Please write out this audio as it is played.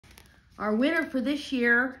Our winner for this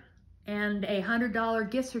year and a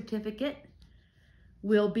 $100 gift certificate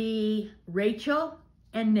will be Rachel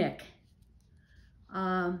and Nick.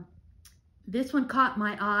 This one caught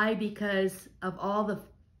my eye because of all the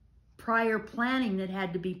prior planning that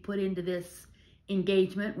had to be put into this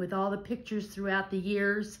engagement, with all the pictures throughout the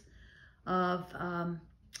years of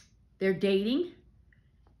their dating.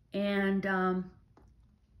 And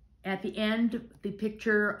at the end, the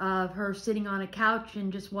picture of her sitting on a couch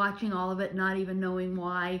and just watching all of it, not even knowing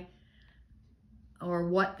why or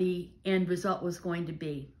what the end result was going to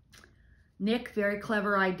be. Nick, very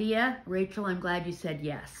clever idea. Rachel, I'm glad you said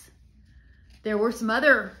yes. There were some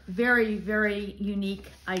other very, very unique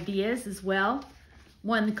ideas as well.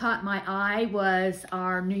 One that caught my eye was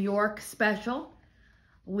our New York special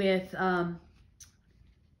with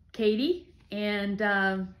Katie, and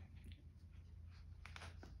that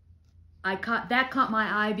caught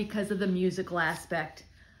my eye because of the musical aspect.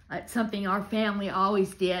 It's something our family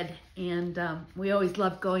always did, and we always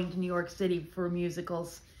loved going to New York City for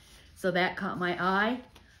musicals, so that caught my eye.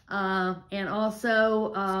 And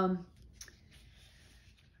also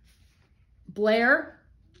Blair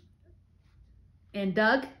and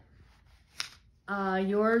Doug,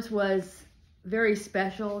 yours was very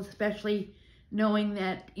special, especially knowing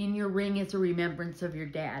that in your ring is a remembrance of your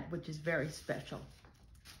dad, which is very special.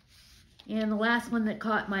 And the last one that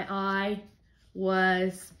caught my eye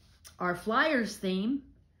was our Flyers theme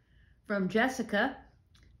from Jessica.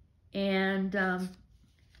 And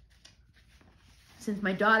since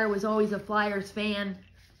my daughter was always a Flyers fan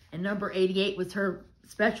and number 88 was her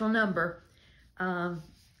special number, I'm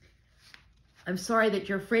sorry that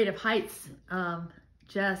you're afraid of heights,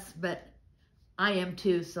 Jess, but I am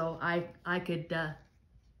too, so I could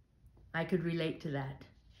relate to that.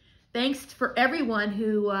 Thanks for everyone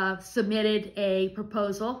who submitted a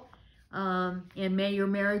proposal, and may your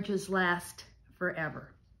marriages last forever.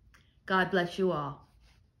 God bless you all.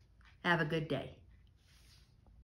 Have a good day.